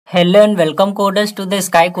Hello and welcome coders to the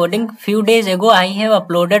Sky Coding. Few days ago I have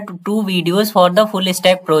uploaded two videos for the full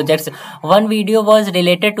stack projects. One video was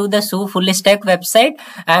related to the Sue full stack website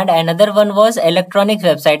and another one was electronics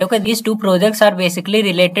website. Okay, these two projects are basically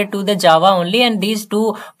related to the Java only, and these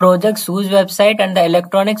two projects, Sue's website and the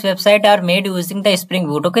electronics website, are made using the Spring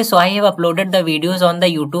Boot. Okay, so I have uploaded the videos on the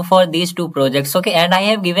YouTube for these two projects. Okay, and I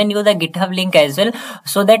have given you the GitHub link as well,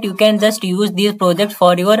 so that you can just use these projects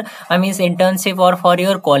for your internship or for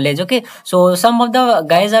your college. Okay, so some of the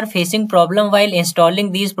guys are facing problem while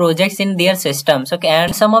installing these projects in their systems. Okay,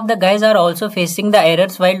 and some of the guys are also facing the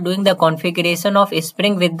errors while doing the configuration of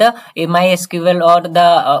Spring with the MySQL or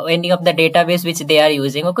the any of the database which they are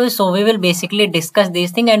using. Okay, so we will basically discuss these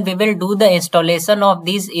things and we will do the installation of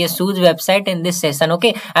these Sue's website in this session.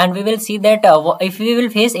 Okay, and we will see that if we will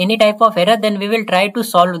face any type of error, then we will try to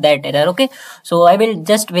solve that error. Okay, so I will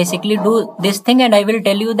just basically do this thing and I will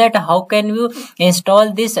tell you that how can you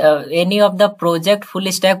install this any of the project, full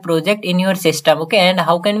stack project in your system. Okay, and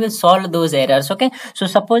how can we solve those errors. Okay, so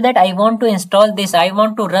suppose that I want to install this, I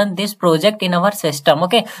want to run this project in our system.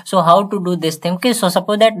 Okay, so how to do this thing. Okay, so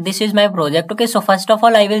suppose that this is my project. Okay, so first of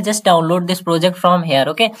all I will just download this project from here.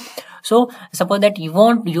 Okay, so suppose that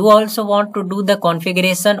you also want to do the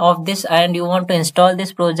configuration of this and you want to install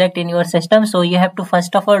this project in your system, so you have to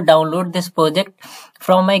first of all download this project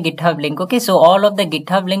from my GitHub link. Okay, so all of the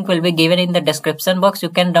GitHub link will be given in the description box. You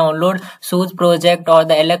can download Sue's project or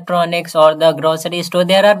the electronics or the grocery store.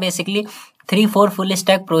 There are basically 3-4 full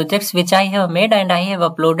stack projects which I have made, and I have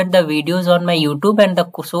uploaded the videos on my YouTube, and the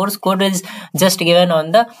source code is just given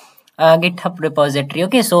on the GitHub repository.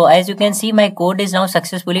 Okay, so as you can see, my code is now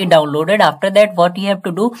successfully downloaded. After that, what you have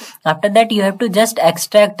to do, after that you have to just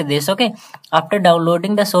extract this. Okay, after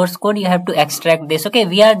downloading the source code you have to extract this. Okay,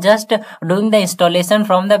 we are just doing the installation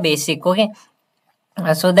from the basic. Okay,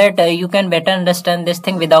 so that you can better understand this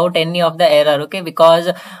thing without any of the error. Okay, because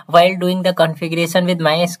while doing the configuration with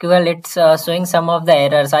MySQL, it's showing some of the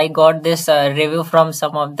errors. I got this review from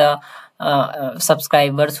some of the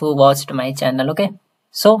subscribers who watched my channel. Okay,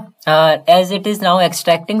 so as it is now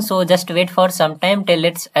extracting, so just wait for some time till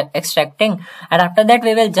it's extracting, and after that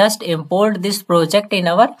we will just import this project in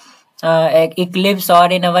our Eclipse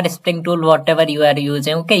or in our Spring tool, whatever you are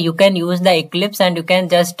using. Okay, you can use the Eclipse and you can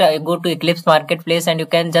just go to Eclipse marketplace and you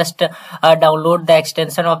can just download the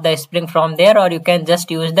extension of the Spring from there, or you can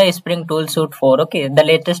just use the Spring tool suite 4. Okay, the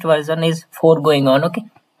latest version is 4 going on. Okay,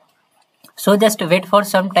 so just wait for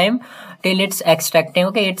some time till it's extracting.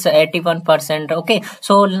 Okay, it's 81%. Okay,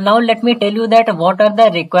 so now let me tell you that what are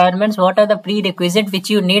the requirements, what are the prerequisites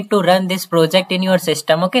which you need to run this project in your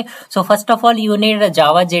system. Okay, so first of all you need a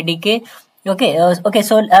Java JDK. Okay,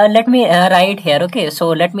 so let me write here. Okay, so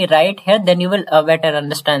let me write here, then you will better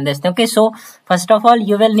understand this. Okay, so first of all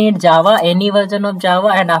you will need Java, any version of Java,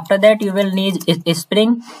 and after that you will need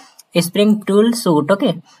Spring tool suite.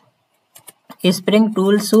 Okay, Spring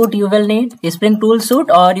tool suite, you will need Spring tool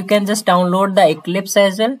suite, or you can just download the Eclipse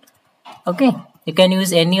as well. Okay, you can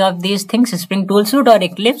use any of these things, Spring tool suite or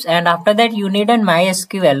Eclipse, and after that you need an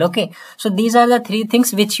MySQL. Okay, so these are the three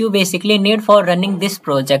things which you basically need for running this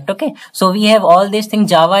project. Okay, so we have all these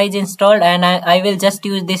things. Java is installed, and I will just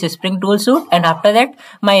use this Spring tool suite, and after that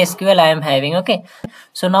MySQL I am having. Okay,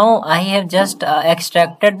 so now I have just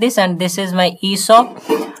extracted this, and this is my ESOP.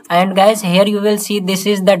 And guys, here you will see this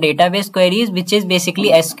is the database queries, which is basically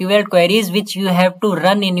SQL queries which you have to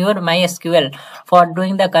run in your MySQL for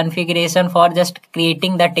doing the configuration, for just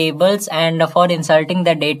creating the tables and for inserting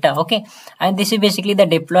the data. Okay, and this is basically the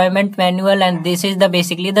deployment manual, and this is the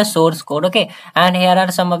basically the source code. Okay, and here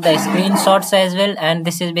are some of the screenshots as well, and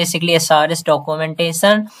this is basically SRS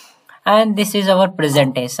documentation, and this is our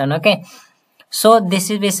presentation. Okay, so this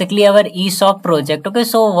is basically our ESOP project. Okay,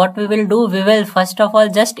 so what we will do, we will first of all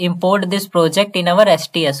just import this project in our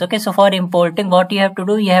STS. Okay, so for importing, what you have to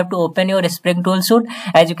do, you have to open your Spring tool suite.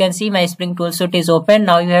 As you can see, my Spring tool suite is open.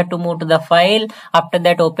 Now you have to move to the file, after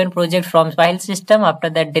that open project from file system, after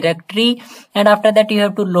that directory, and after that you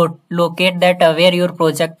have to locate that where your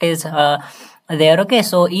project is there. Okay,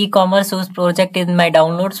 so Ecommerce project is in my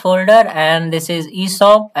downloads folder, and this is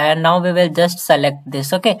ESOP, and now we will just select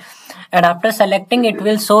this. Okay, and after selecting, it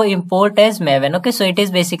will show import as Maven. Okay, so it is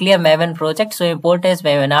basically a Maven project, so import as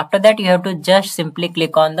Maven. After that you have to just simply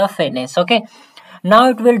click on the finish. Okay, Now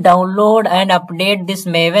it will download and update this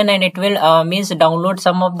Maven, and it will means download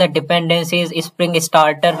some of the dependencies. Spring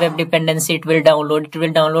Starter web dependency it will download. It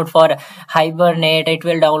will download for Hibernate. It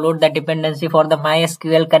will download the dependency for the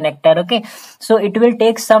MySQL connector. Okay, so it will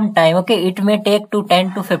take some time. Okay, it may take to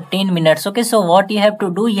 10 to 15 minutes. Okay, so what you have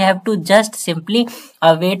to do, you have to just simply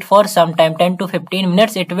wait for some time, 10 to 15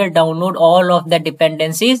 minutes. It will download all of the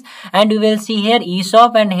dependencies, and you will see here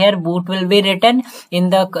ESOP, and here boot will be written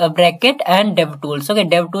in the bracket, and DevTools. Okay,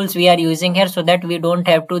 DevTools we are using here so that we don't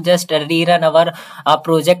have to just rerun our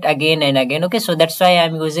project again and again. Okay, so that's why I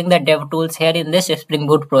am using the DevTools here in this Spring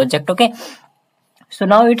Boot project. Okay, so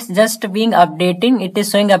now it's just being updating. It is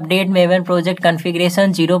showing update Maven project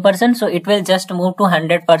configuration 0%. So it will just move to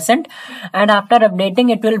 100%. And after updating,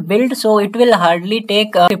 it will build. So it will hardly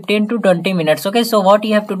take 15 to 20 minutes. Okay. So what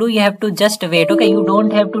you have to do, you have to just wait. Okay. You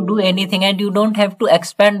don't have to do anything, and you don't have to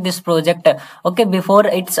expand this project. Okay. Before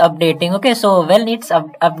it's updating. Okay. So when it's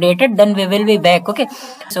updated, then we will be back. Okay.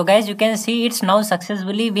 So guys, you can see it's now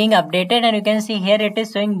successfully being updated, and you can see here it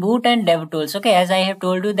is showing boot and DevTools. Okay. As I have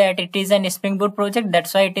told you that it is an Spring Boot project,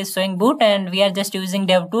 that's why it is showing boot, and we are just using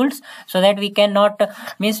DevTools so that we cannot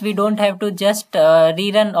means we don't have to just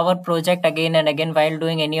rerun our project again and again while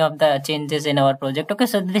doing any of the changes in our project. Okay,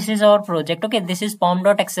 so this is our project. Okay, this is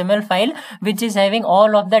pom.xml file which is having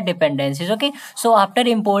all of the dependencies. Okay, so after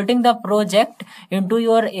importing the project into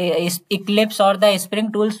your Eclipse or the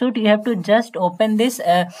Spring Tool Suite, you have to just open this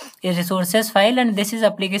resources file, and this is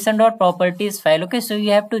application.properties file. Okay, so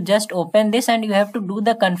you have to just open this, and you have to do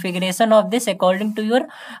the configuration of this according to your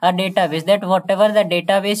database, that whatever the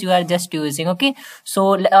database you are just using. Okay,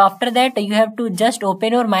 so after that you have to just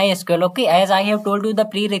open your MySQL. Okay, as I have told you the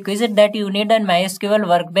prerequisite that you need an MySQL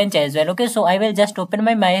workbench as well. Okay, so I will just open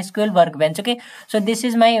my MySQL workbench. Okay, so this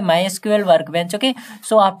is my MySQL workbench. Okay,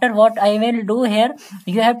 so after what I will do here,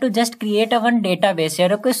 you have to just create a one database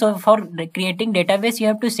here. Okay, so for creating database, you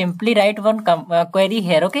have to simply write one query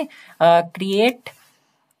here. Okay, create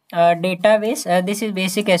database. This is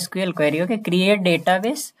basic SQL query. Okay, create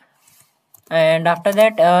database, and after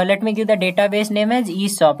that let me give the database name as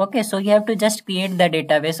ESOP. Okay, so you have to just create the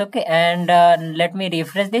database. Okay, and let me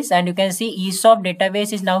refresh this, and you can see ESOP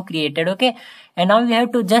database is now created. Okay, and now you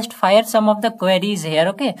have to just fire some of the queries here.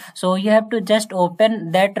 Okay, so you have to just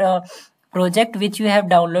open that project which you have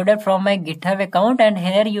downloaded from my GitHub account, and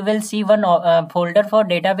here you will see one folder for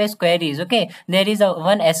database queries. Okay, there is a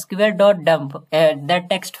one sql.dump that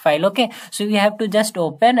text file. Okay, so you have to just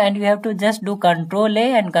open, and you have to just do Control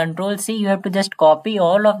A and Control C. You have to just copy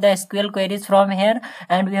all of the SQL queries from here,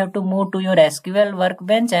 and you have to move to your SQL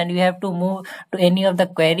workbench, and you have to move to any of the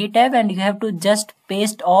query tab, and you have to just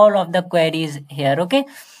paste all of the queries here. Okay,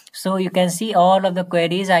 so you can see all of the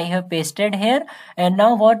queries I have pasted here. And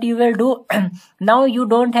now what you will do, now you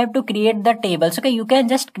don't have to create the tables. Okay, you can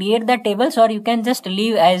just create the tables, or you can just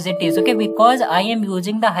leave as it is. Okay, because I am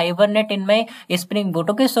using the Hibernate in my Spring Boot.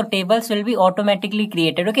 Okay, so tables will be automatically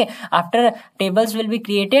created. Okay, after tables will be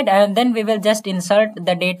created, and then we will just insert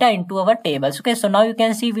the data into our tables. Okay, so now you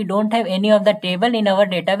can see we don't have any of the table in our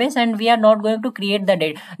database, and we are not going to create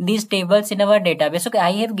these tables in our database. Okay,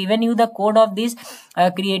 I have given you the code of these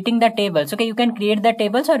creating the tables. Okay, you can create the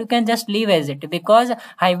tables, or you can just leave as it, because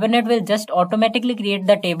Hibernate will just automatically create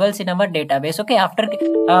the tables in our database. Okay, after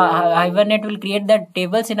Hibernate will create the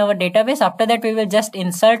tables in our database, after that we will just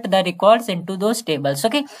insert the records into those tables.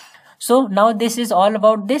 Okay, so now this is all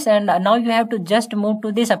about this, and now you have to just move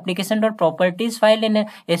to this application.properties file in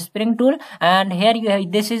a Spring Tool, and here you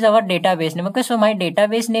have, this is our database name. Okay, so my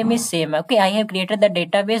database name is same. Okay, I have created the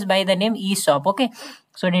database by the name ESOP. Okay,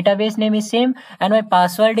 so database name is same, and my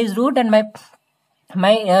password is root, and my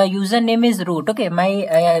username is root. Okay,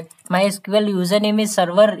 my MySQL username is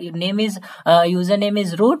server name is username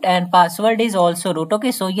is root, and password is also root.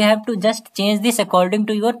 Okay, so you have to just change this according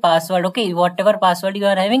to your password. Okay, whatever password you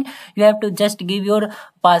are having, you have to just give your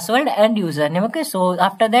password and username. Okay, so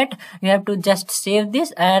after that you have to just save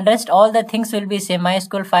this, and rest all the things will be same.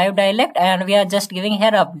 MySQL 5 dialect, and we are just giving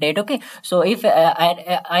here update. Okay, so if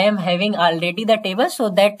I am having already the table, so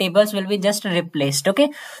that tables will be just replaced.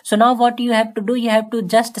 Okay, so now what you have to do, you have to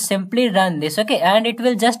just simply run this. Okay, and it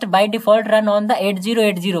will just by default run on the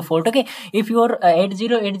 8080 port. Okay, if your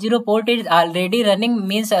 8080 port is already running,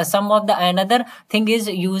 means some of the another thing is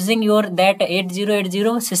using your that 8080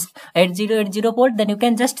 port, then you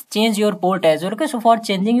can just change your port as well. Okay, so for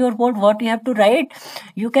changing your port, what you have to write,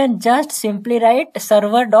 you can just simply write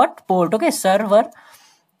server.port. Okay,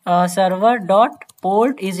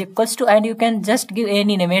 server.port is equals to, and you can just give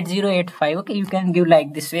any name 8085. Okay, you can give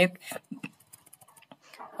like this way.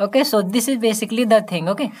 Okay, so this is basically the thing.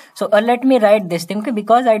 Okay, so let me write this thing. Okay,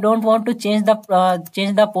 because I don't want to change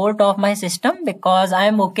the port of my system, because I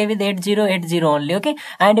am okay with 8080 only. Okay,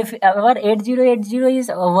 and if our 8080 is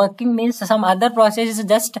working, means some other process is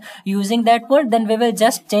just using that port, then we will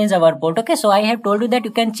just change our port. Okay, so I have told you that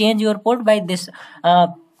you can change your port by this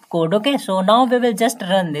code. Okay, so now we will just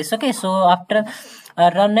run this. Okay, so after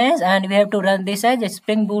run as, and we have to run this as a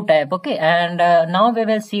Spring Boot app. Okay, and now we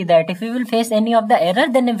will see that if we will face any of the error,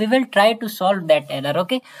 then we will try to solve that error.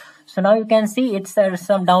 Okay, so now you can see it's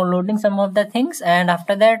some downloading some of the things, and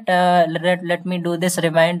after that let me do this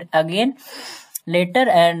remind again later,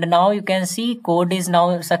 and now you can see code is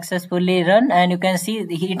now successfully run, and you can see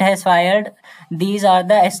it has fired. These are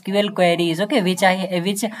the SQL queries. Okay, which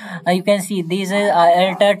you can see these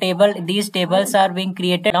alter table, these tables are being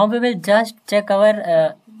created. Now we will just check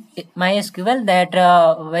our MySQL that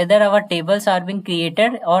whether our tables are being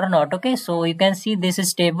created or not. Okay, so you can see this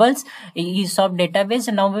is tables ESOP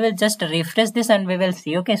database. Now we will just refresh this and we will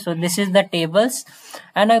see. Okay, so this is the tables,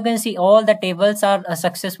 and you can see all the tables are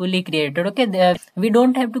successfully created. Okay, we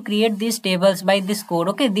don't have to create these tables by this code.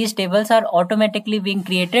 Okay, these tables are automatically being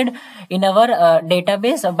created in our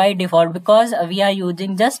database by default, because we are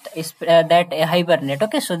using just that Hibernate.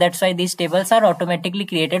 Okay, so that's why these tables are automatically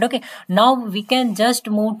created. Okay, now we can just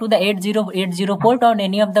move to the 8080 port on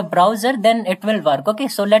any of the browser, then it will work. Okay,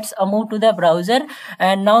 so let's move to the browser,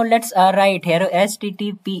 and now let's write here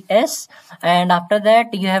HTTPS, and after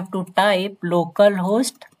that you have to type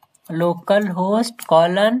localhost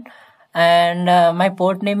colon, and my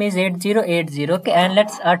port name is 8080. Okay, and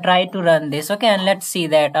let's try to run this. Okay, and let's see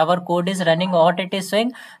that our code is running. What it is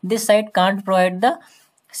saying, this site can't provide the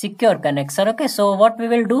secure connection. Okay, so what we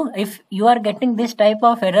will do, if you are getting this type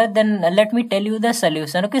of error, then let me tell you the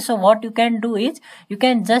solution. Okay, so what you can do is you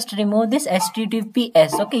can just remove this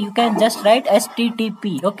HTTPS. Okay, you can just write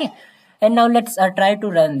HTTP. Okay, and now let's try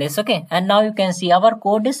to run this. Okay, and now you can see our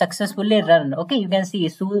code is successfully run. Okay, you can see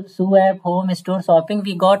shoeapp, home, store, shopping,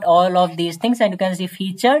 we got all of these things, and you can see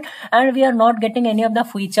featured, and we are not getting any of the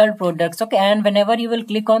featured products. Okay, and whenever you will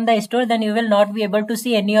click on the store, then you will not be able to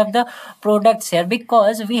see any of the products here,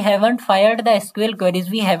 because we haven't fired the SQL queries,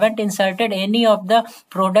 we haven't inserted any of the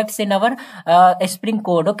products in our Spring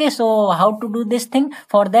code. Okay, so how to do this thing?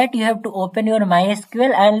 For that you have to open your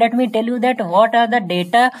MySQL, and let me tell you that what are the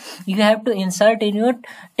data you have to insert in your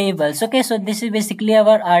tables. Okay, so this is basically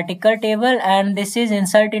our article table, and this is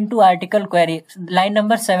insert into article query, line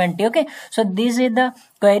number 70. Okay, so this is the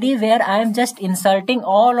query where I am just inserting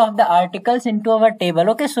all of the articles into our table.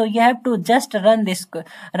 Okay, so you have to just run this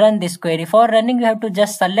query. For running, you have to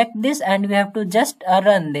just select this, and you have to just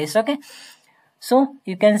run this. Okay, so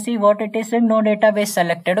you can see what it is saying, no database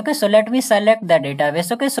selected. Okay, so let me select the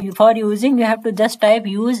database. Okay, so for using, you have to just type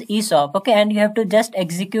use ESOP. Okay, and you have to just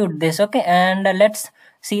execute this. Okay, and let's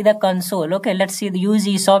see the console. Okay, let's see the use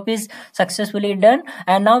ESOP is successfully done,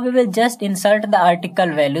 and now we will just insert the article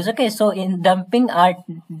values. Okay, so in dumping our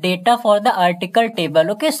data for the article table.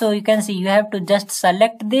 Okay, so you can see you have to just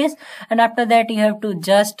select this, and after that you have to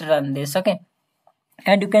just run this. Okay,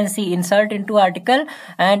 and you can see insert into article,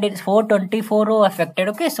 and it's 424 row affected.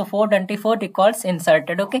 Okay, so 424 records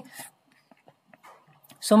inserted. Okay,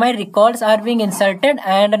 so my records are being inserted,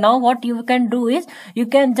 and now what you can do is you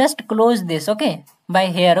can just close this. Okay, by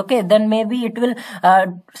here. Okay, then maybe it will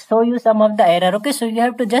show you some of the error. Okay, so you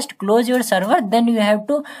have to just close your server, then you have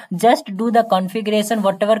to just do the configuration,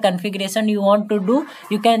 whatever configuration you want to do,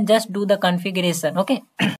 you can just do the configuration. Okay.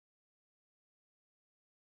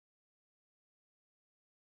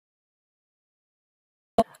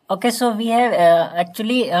 Okay, so we have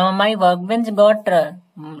actually my workbench got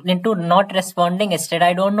into not responding state.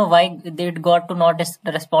 I don't know why it got to not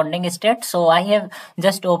responding state. So I have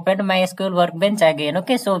just opened my SQL workbench again.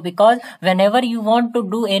 Okay, so because whenever you want to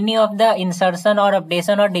do any of the insertion or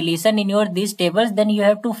updation or deletion in your these tables, then you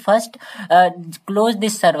have to first close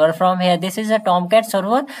this server from here. This is a Tomcat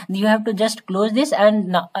server. You have to just close this,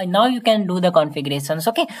 and now you can do the configurations.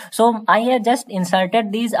 Okay, so I have just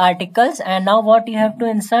inserted these articles, and now what you have to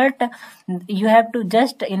insert, you have to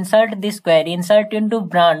just insert this query, insert into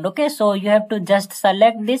brand. Okay, so you have to just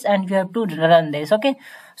select this, and you have to run this. Okay,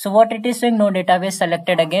 so what it is saying, no database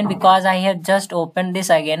selected again, because I have just opened this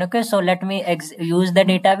again. Okay, so let me use the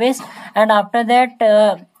database, and after that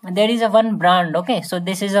there is a one brand. Okay, so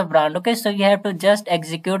this is a brand. Okay, so you have to just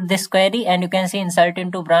execute this query, and you can see insert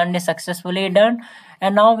into brand is successfully done.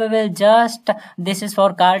 And now we will just, this is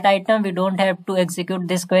for cart item, we don't have to execute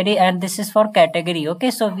this query, and this is for category. Okay,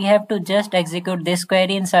 so we have to just execute this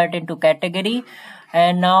query, insert into category,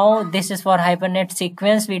 and now this is for hypernet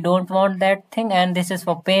sequence, we don't want that thing, and this is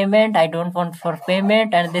for payment, I don't want for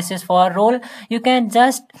payment, and this is for role. You can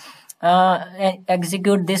just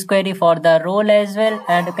execute this query for the role as well,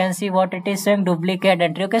 and you can see what it is saying, duplicate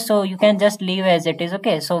entry. Okay, so you can just leave as it is.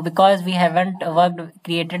 Okay, so because we haven't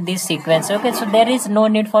created this sequence, okay, so there is no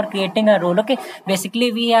need for creating a role. Okay,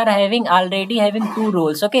 basically we are already having two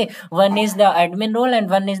roles. Okay, one is the admin role and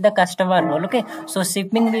one is the customer role. Okay, so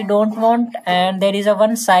shipping we don't want, and there is a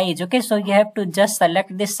one size. Okay, so you have to just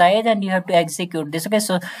select this size and you have to execute this. Okay,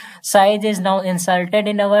 so size is now inserted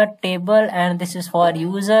in our table, and this is for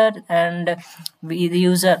user, and the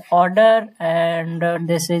user order, and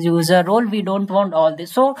this is user role. We don't want all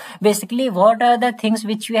this. So basically what are the things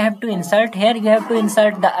which you have to insert here? You have to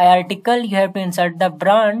insert the article, you have to insert the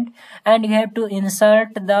brand, and you have to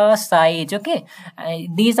insert the size. Okay,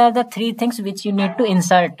 these are the three things which you need to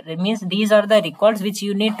insert. It means these are the records which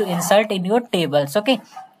you need to insert in your tables. Okay,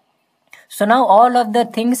 so now all of the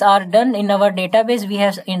things are done in our database. We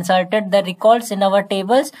have inserted the records in our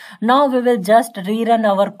tables. Now we will just rerun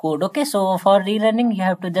our code. Okay, so for rerunning you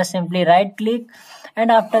have to just simply right click,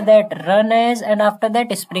 and after that run as, and after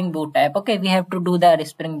that Spring Boot type. Okay, we have to do the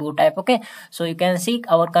Spring Boot type. Okay, so you can see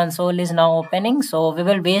our console is now opening, so we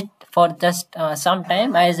will wait for just some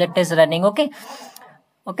time as it is running.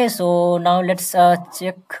 Okay, so now let's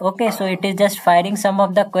check. Okay, so it is just firing some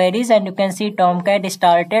of the queries, and you can see Tomcat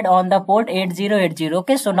started on the port 8080.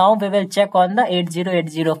 Okay, so now we will check on the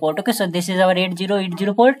 8080 port. Okay, so this is our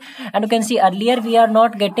 8080 port, and you can see earlier we are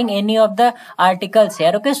not getting any of the articles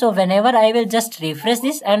here. Okay, so whenever I will just refresh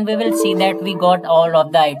this, and we will see that we got all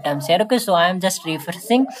of the items here. Okay, so I am just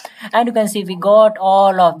refreshing, and you can see we got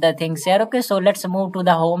all of the things here. Okay, so let's move to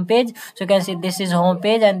the home page. So you can see this is home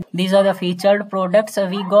page, and these are the featured products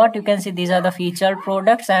we got. You can see these are the featured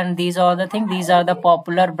products, and these are the things, these are the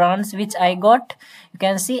popular brands which I got. You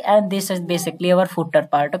can see, and this is basically our footer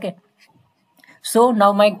part. Okay, so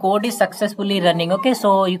now my code is successfully running. Okay,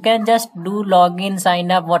 so you can just do login,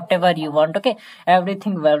 sign up, whatever you want. Okay,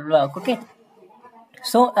 everything will work. Okay,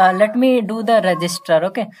 so let me do the register.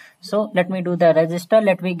 Okay, so let me do the register.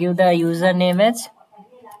 Let me give the username as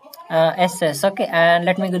SS. Okay, and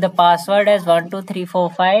let me give the password as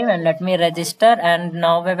 12345, and let me register, and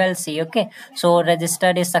now we will see. Okay, so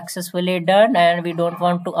register is successfully done, and we don't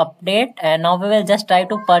want to update, and now we will just try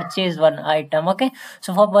to purchase one item. Okay,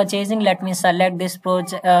 so for purchasing, let me select this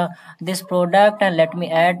product, and let me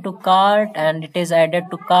add to cart, and it is added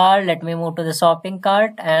to cart. Let me move to the shopping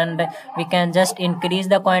cart, and we can just increase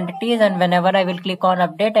the quantities, and whenever I will click on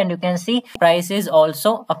update, and you can see price is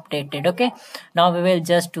also updated. Okay, now we will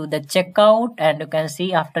just do the checkout, and you can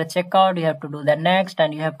see after checkout you have to do the next,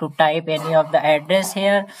 and you have to type any of the address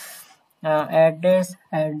here, address,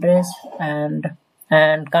 and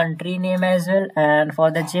country name as well, and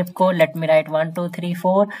for the zip code let me write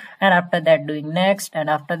 1234, and after that doing next,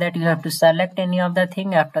 and after that you have to select any of the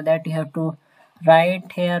thing. After that you have to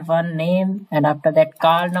write here one name, and after that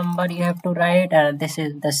call number you have to write, and this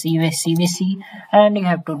is the CVC, and you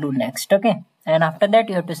have to do next. Okay, and after that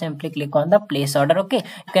you have to simply click on the place order. Okay,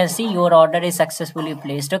 you can see your order is successfully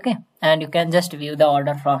placed. Okay, and you can just view the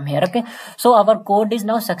order from here. Okay, so our code is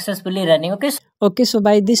now successfully running. Okay, so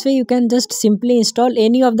by this way you can just simply install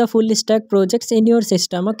any of the full stack projects in your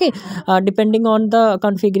system. Okay, depending on the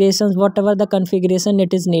configurations, whatever the configuration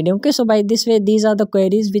it is needing. Okay, so by this way these are the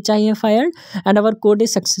queries which I have fired, and our code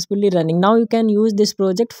is successfully running. Now you can use this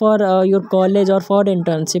project for your college or for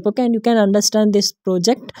internship. Okay, and you can understand this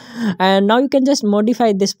project, and now you can just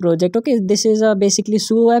modify this project. Okay, this is basically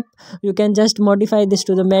shoeapp. You can just modify this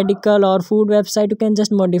to the medical or food website. You can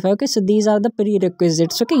just modify. Okay, so these are the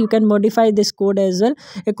prerequisites. Okay, you can modify this code as well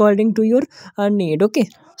according to your need. Okay,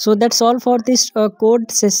 so that's all for this code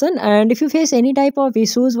session, and if you face any type of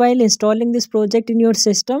issues while installing this project in your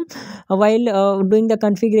system, while doing the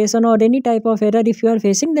configuration, or any type of error if you are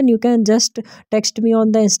facing, then you can just text me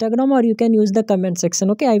on the Instagram, or you can use the comment section.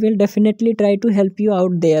 Okay, I will definitely try to help you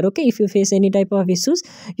out there. Okay, if you face any type of issues,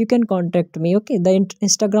 you can contact me. Okay, the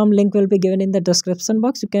Instagram link will be given in the description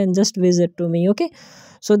box. You can just visit to me. Okay,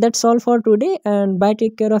 so that's all for today, and bye,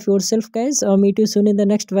 take care of yourself guys. Meet you soon in the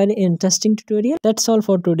next very interesting tutorial. That's all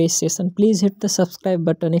for today's session. Please hit the subscribe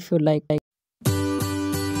button if you like.